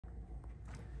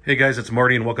Hey guys, it's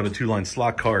Marty and welcome to Two Line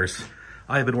Slot Cars.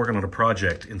 I have been working on a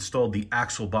project, installed the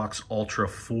Axel Box Ultra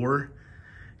 4.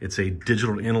 It's a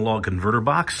digital to analog converter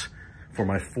box for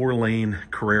my 4-lane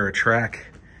Carrera track.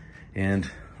 And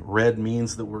red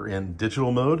means that we're in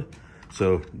digital mode.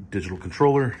 So digital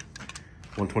controller,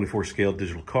 124 scale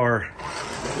digital car.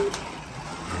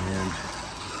 And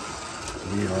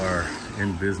we are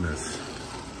in business.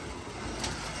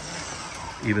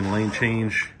 Even lane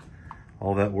change,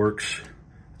 all that works.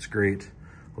 It's great.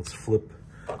 Let's flip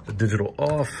the digital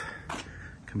off.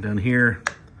 Come down here.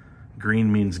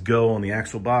 Green means go on the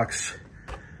Axel box.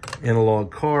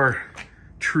 Analog car,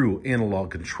 true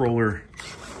analog controller.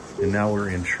 And now we're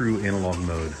in true analog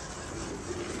mode.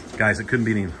 Guys, it couldn't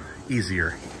be any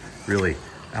easier, really.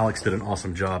 Alex did an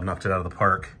awesome job, knocked it out of the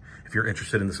park. If you're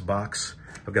interested in this box,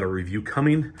 I've got a review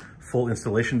coming, full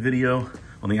installation video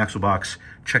on the Axel box.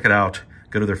 Check it out.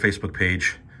 Go to their Facebook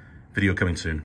page. Video coming soon.